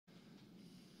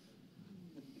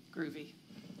Groovy.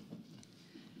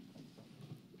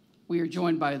 We are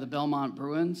joined by the Belmont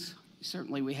Bruins.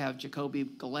 Certainly we have Jacoby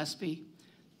Gillespie,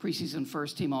 preseason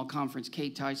first-team all-conference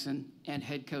Kate Tyson, and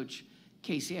head coach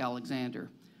Casey Alexander.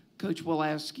 Coach, we'll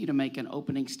ask you to make an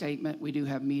opening statement. We do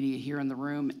have media here in the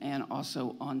room and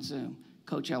also on Zoom.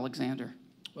 Coach Alexander.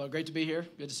 Well, great to be here.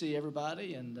 Good to see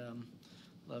everybody, and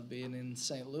love being in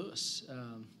St. Louis.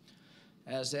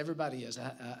 As everybody is,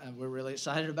 we're really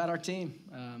excited about our team.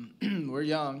 We're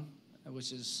young,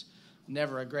 which is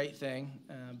never a great thing,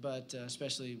 but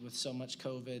especially with so much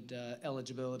COVID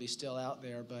eligibility still out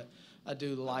there. But I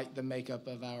do like the makeup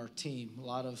of our team. A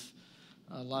lot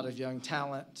of young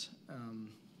talent.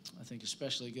 I think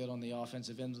especially good on the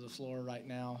offensive end of the floor right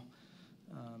now.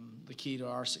 The key to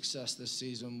our success this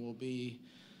season will be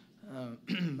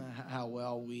how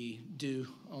well we do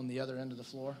on the other end of the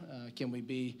floor. Can we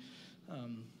be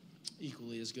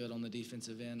equally as good on the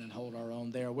defensive end and hold our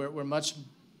own there? We're much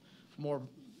more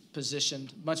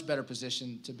positioned, much better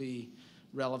positioned to be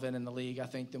relevant in the league, I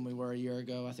think, than we were a year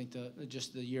ago. I think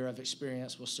just the year of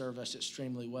experience will serve us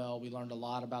extremely well. We learned a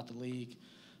lot about the league.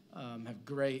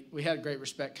 We had great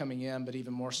respect coming in, but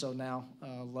even more so now.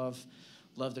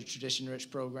 Love the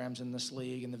tradition-rich programs in this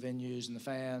league and the venues and the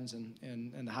fans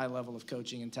and the high level of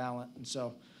coaching and talent. And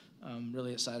so I'm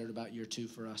really excited about year 2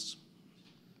 for us.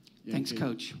 Yeah, Thanks,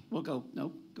 Coach. We'll go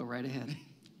right ahead.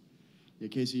 Yeah,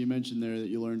 Casey, you mentioned there that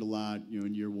you learned a lot,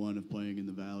 in year 1 of playing in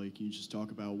the Valley. Can you just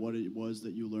talk about what it was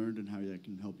that you learned and how that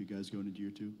can help you guys going into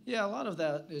year 2? Yeah, a lot of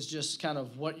that is just kind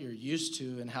of what you're used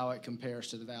to and how it compares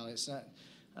to the Valley. It's not,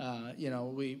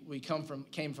 we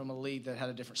came from a league that had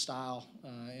a different style,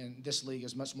 and this league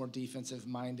is much more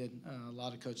defensive-minded. A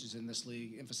lot of coaches in this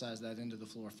league emphasize that end of the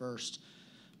floor first.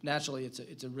 Naturally,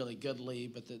 it's a really good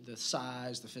league, but the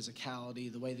size, the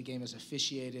physicality, the way the game is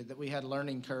officiated, that we had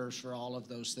learning curves for all of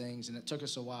those things, and it took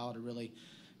us a while to really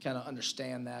kind of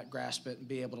understand that, grasp it, and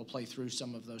be able to play through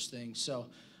some of those things. So,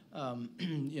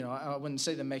 I wouldn't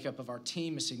say the makeup of our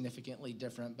team is significantly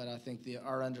different, but I think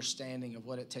our understanding of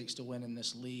what it takes to win in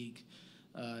this league,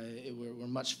 we're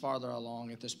much farther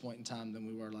along at this point in time than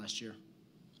we were last year.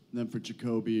 And then for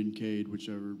Jacoby and Cade,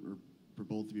 whichever, or for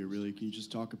both of you really, can you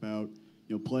just talk about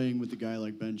playing with a guy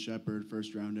like Ben Shepherd,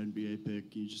 first-round NBA pick?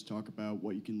 Can you just talk about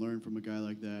what you can learn from a guy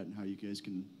like that and how you guys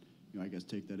can, I guess,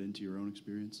 take that into your own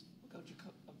experience? We'll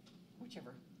go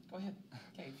whichever. Go ahead,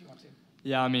 Kate, if you want to.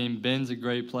 Yeah, I mean, Ben's a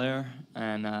great player,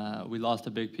 and we lost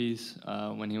a big piece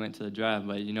when he went to the draft,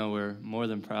 but, we're more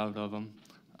than proud of him.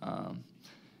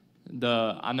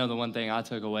 I know the one thing I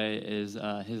took away is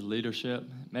his leadership.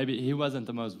 Maybe he wasn't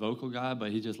the most vocal guy,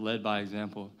 but he just led by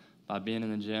example. By being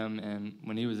in the gym, and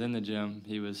when he was in the gym,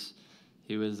 he was,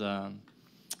 you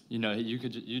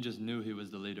just knew he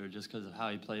was the leader just because of how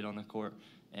he played on the court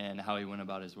and how he went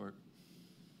about his work.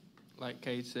 Like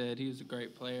Kate said, he was a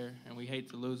great player, and we hate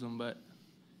to lose him, but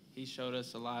he showed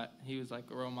us a lot. He was like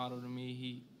a role model to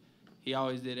me. He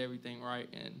always did everything right,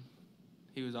 and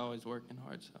he was always working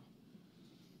hard. So,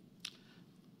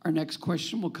 our next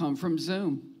question will come from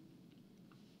Zoom.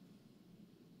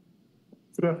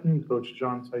 Good afternoon, Coach.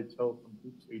 John Teitel from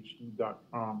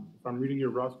hoopshd.com. If I'm reading your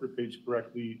roster page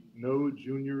correctly, no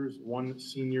juniors, 1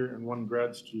 senior, and 1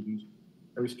 grad student.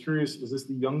 I was curious, is this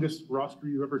the youngest roster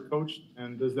you've ever coached,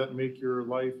 and does that make your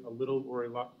life a little or a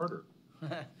lot harder?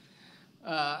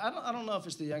 I don't know if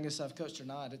it's the youngest I've coached or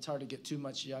not. It's hard to get too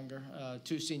much younger.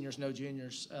 2 seniors, no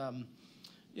juniors.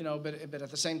 But at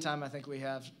the same time, I think we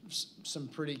have some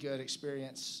pretty good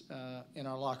experience in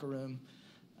our locker room.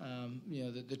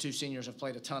 The 2 seniors have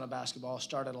played a ton of basketball,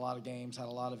 started a lot of games, had a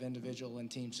lot of individual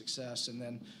and team success, and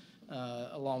then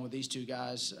along with these 2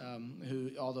 guys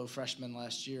who, although freshmen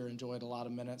last year, enjoyed a lot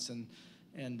of minutes and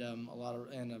a lot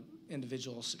of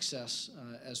individual success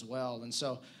as well. And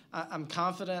so I'm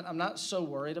confident. I'm not so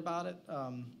worried about it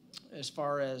as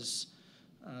far as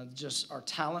just our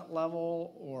talent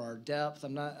level or our depth.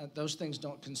 Those things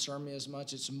don't concern me as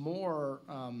much. It's more.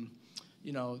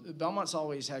 Belmont's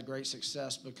always had great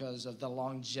success because of the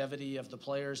longevity of the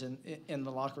players in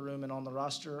the locker room and on the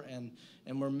roster, and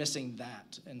we're missing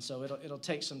that. And so it'll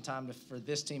take some time for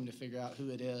this team to figure out who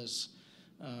it is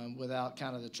without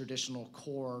kind of the traditional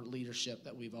core leadership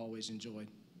that we've always enjoyed.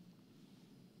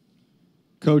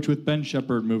 Coach, with Ben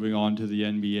Shepherd moving on to the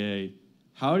NBA,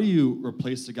 how do you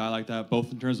replace a guy like that,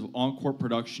 both in terms of on-court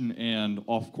production and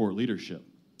off-court leadership?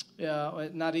 Yeah,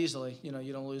 not easily. You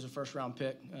don't lose a first-round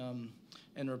pick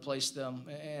and replace them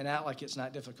and act like it's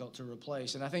not difficult to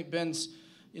replace. And I think Ben's,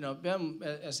 Ben,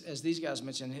 as these guys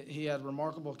mentioned, he had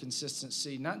remarkable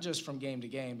consistency, not just from game to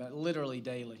game, but literally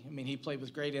daily. I mean, he played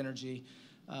with great energy.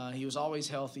 He was always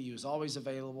healthy. He was always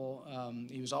available.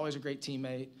 He was always a great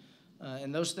teammate.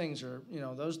 And those things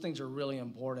are really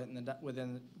important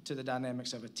to the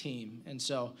dynamics of a team. And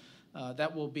so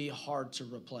that will be hard to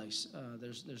replace.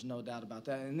 There's no doubt about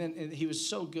that. And then he was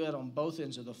so good on both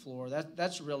ends of the floor.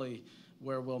 That's really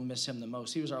where we'll miss him the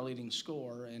most. He was our leading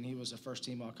scorer, and he was a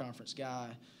first-team all-conference guy.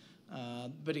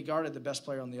 But he guarded the best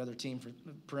player on the other team,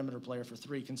 perimeter player, for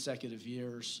 3 consecutive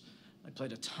years. He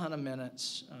played a ton of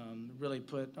minutes, really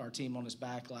put our team on his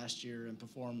back last year and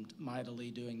performed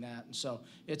mightily doing that. And so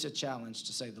it's a challenge,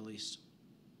 to say the least.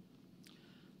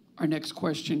 Our next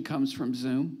question comes from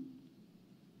Zoom.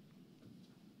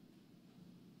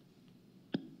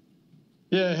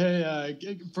 Yeah,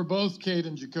 hey, for both Cade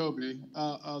and Jacoby,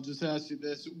 I'll just ask you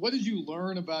this. What did you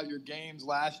learn about your games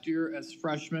last year as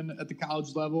freshmen at the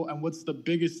college level, and what's the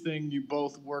biggest thing you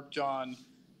both worked on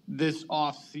this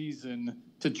off season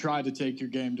to try to take your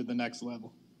game to the next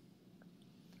level?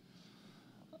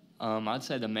 I'd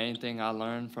say the main thing I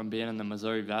learned from being in the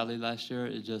Missouri Valley last year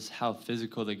is just how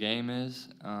physical the game is,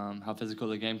 how physical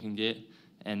the game can get,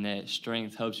 and that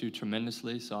strength helps you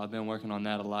tremendously. So I've been working on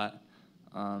that a lot.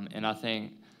 And I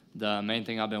think the main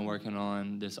thing I've been working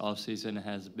on this offseason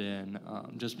has been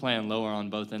just playing lower on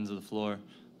both ends of the floor.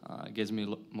 It gives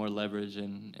me more leverage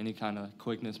in any kind of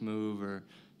quickness move or,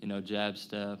 jab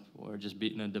step or just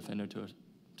beating a defender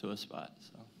to a spot.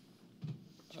 So.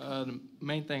 The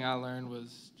main thing I learned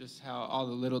was just how all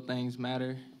the little things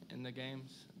matter in the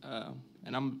games.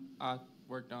 And I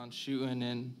worked on shooting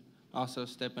and also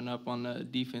stepping up on the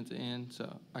defensive end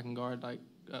so I can guard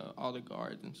all the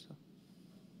guards and stuff.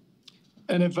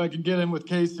 And if I could get in with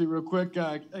Casey real quick.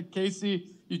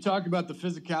 Casey, you talk about the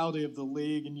physicality of the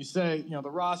league, and you say, the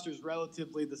roster is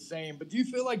relatively the same. But do you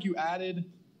feel like you added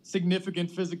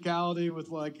significant physicality with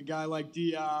like a guy like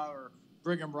Dia or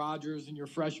Brigham Rogers in your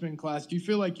freshman class? Do you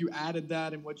feel like you added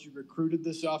that in what you recruited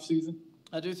this offseason?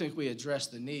 I do think we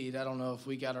addressed the need. I don't know if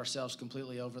we got ourselves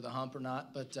completely over the hump or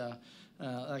not, but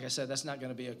like I said, that's not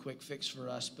going to be a quick fix for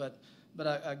us. But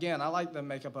again, I like the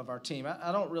makeup of our team.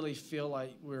 I don't really feel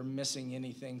like we're missing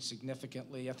anything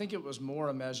significantly. I think it was more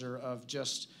a measure of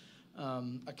just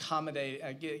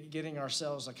getting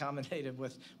ourselves accommodated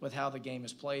with how the game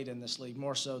is played in this league,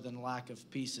 more so than lack of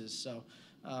pieces. So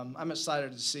I'm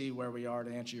excited to see where we are,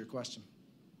 to answer your question.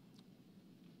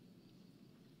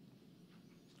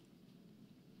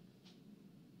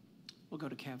 We'll go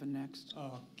to Kevin next.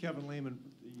 Kevin Lehman,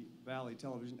 the Valley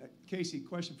Television. Casey,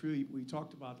 question for you. We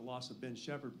talked about the loss of Ben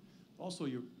Shepherd. Also,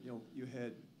 you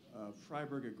had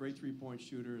Freiberg, a great three-point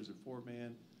shooter, as a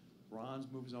 4-man. Bronze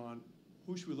moves on.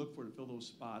 Who should we look for to fill those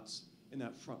spots in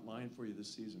that front line for you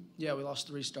this season? Yeah, we lost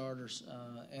 3 starters,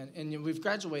 and we've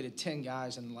graduated 10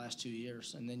 guys in the last 2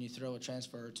 years, and then you throw a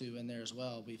transfer or 2 in there as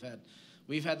well.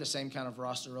 We've had the same kind of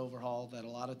roster overhaul that a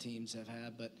lot of teams have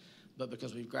had, but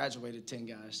because we've graduated 10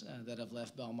 guys that have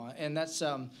left Belmont. And that's,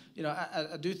 I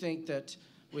do think that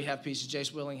we have pieces.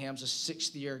 Jace Willingham's a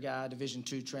 6th-year guy, Division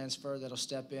II transfer that'll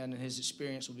step in, and his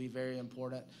experience will be very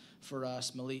important for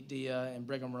us. Malik Dia and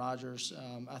Brigham Rogers,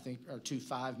 I think, are 2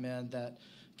 5-men that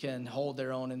can hold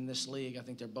their own in this league. I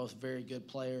think they're both very good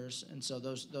players, and so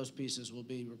those pieces will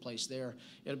be replaced there.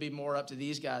 It'll be more up to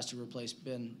these guys to replace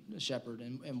Ben Shepherd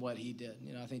and what he did.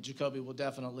 I think Jacoby will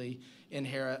definitely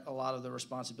inherit a lot of the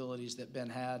responsibilities that Ben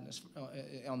had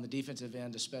on the defensive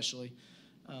end, especially.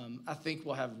 I think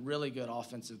we'll have really good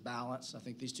offensive balance. I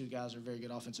think these 2 guys are very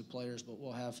good offensive players, but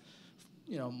we'll have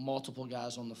multiple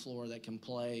guys on the floor that can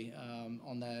play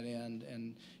on that end.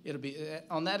 And it'll be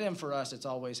on that end for us, it's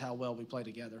always how well we play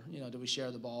together. Do we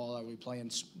share the ball? Are we playing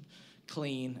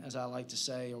clean, as I like to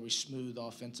say? Are we smooth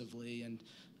offensively? And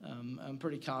I'm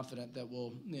pretty confident that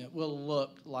we'll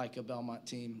look like a Belmont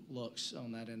team looks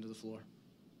on that end of the floor.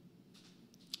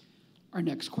 Our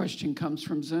next question comes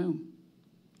from Zoom.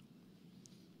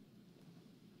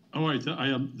 All right, did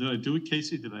I do it,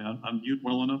 Casey? Did I unmute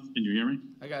well enough? Can you hear me?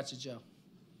 I got you, Joe.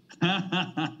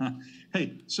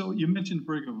 Hey, so you mentioned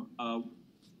Brigham.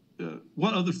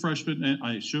 What other freshmen, and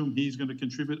I assume he's going to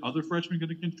contribute, other freshmen going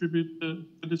to contribute to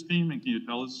this team? And can you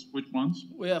tell us which ones?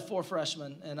 We have 4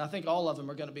 freshmen, and I think all of them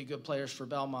are going to be good players for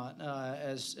Belmont.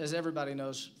 As everybody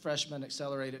knows, freshmen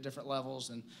accelerate at different levels,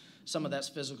 and some of that's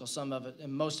physical, some of it,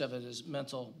 and most of it is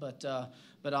mental. But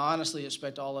I honestly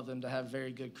expect all of them to have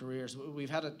very good careers. We've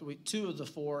had 2 of the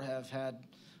 4 have had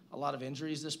a lot of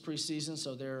injuries this preseason,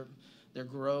 so their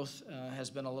growth has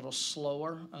been a little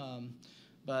slower.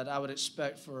 But I would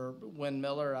expect for Wynn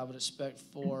Miller, I would expect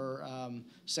for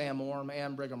Sam Orm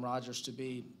and Brigham Rogers to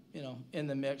be, in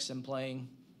the mix and playing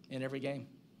in every game.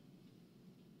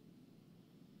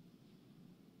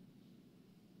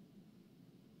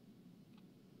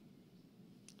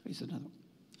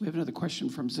 We have another question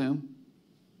from Zoom.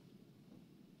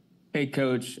 Hey,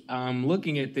 Coach.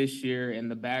 Looking at this year in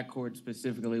the backcourt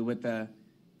specifically with the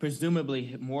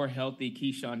presumably more healthy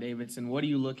Keyshawn Davidson, what are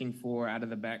you looking for out of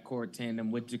the backcourt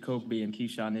tandem with Jacoby and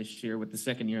Keyshawn this year with the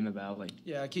second year in the Valley?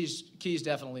 Yeah, Key's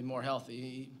definitely more healthy.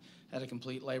 He had a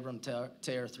complete labrum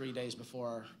tear 3 days before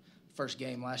our first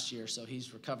game last year, so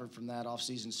he's recovered from that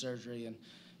off-season surgery and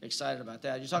excited about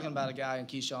that. You're talking about a guy in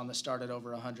Keyshawn that started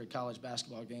over 100 college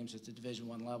basketball games at the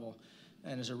Division I level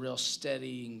and is a real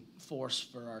steadying force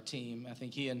for our team. I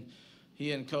think he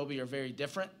and Kobe are very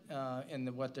different in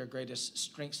what their greatest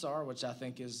strengths are, which I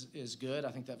think is good.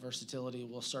 I think that versatility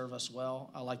will serve us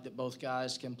well. I like that both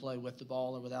guys can play with the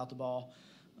ball or without the ball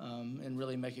and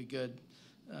really make a good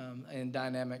and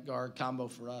dynamic guard combo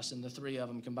for us. And the three of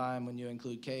them combined, when you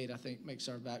include Cade, I think makes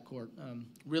our backcourt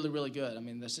really, really good. I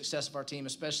mean, the success of our team,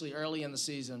 especially early in the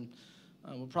season,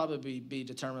 will probably be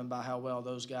determined by how well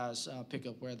those guys pick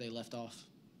up where they left off.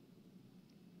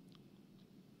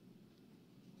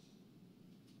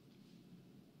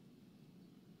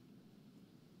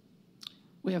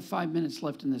 We have 5 minutes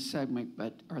left in this segment,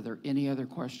 but are there any other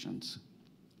questions?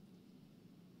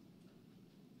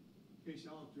 Casey,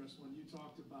 I'll address one. You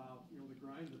talked about, the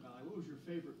grind of the Valley. What was your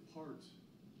favorite part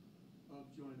of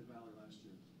joining the Valley last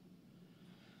year?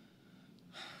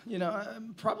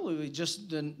 Probably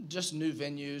just new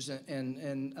venues,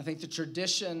 and I think the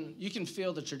tradition, you can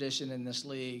feel the tradition in this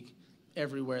league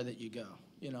everywhere that you go.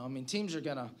 Teams are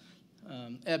going to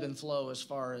ebb and flow as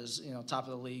far as, top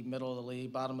of the league, middle of the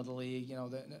league, bottom of the league,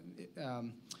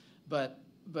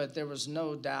 but there was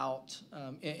no doubt,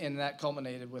 and that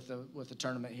culminated with the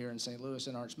tournament here in St. Louis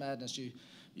in Arch Madness.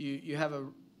 We have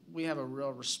a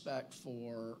real respect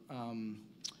for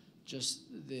just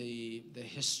the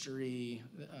history,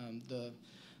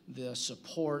 the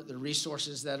support, the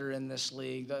resources that are in this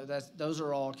league. Those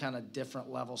are all kind of different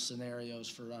level scenarios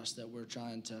for us that we're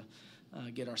trying to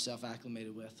get ourselves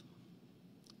acclimated with.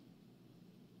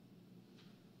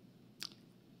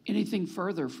 Anything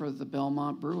further for the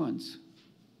Belmont Bruins?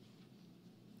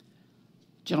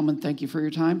 Gentlemen, thank you for your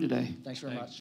time today. Thanks very much.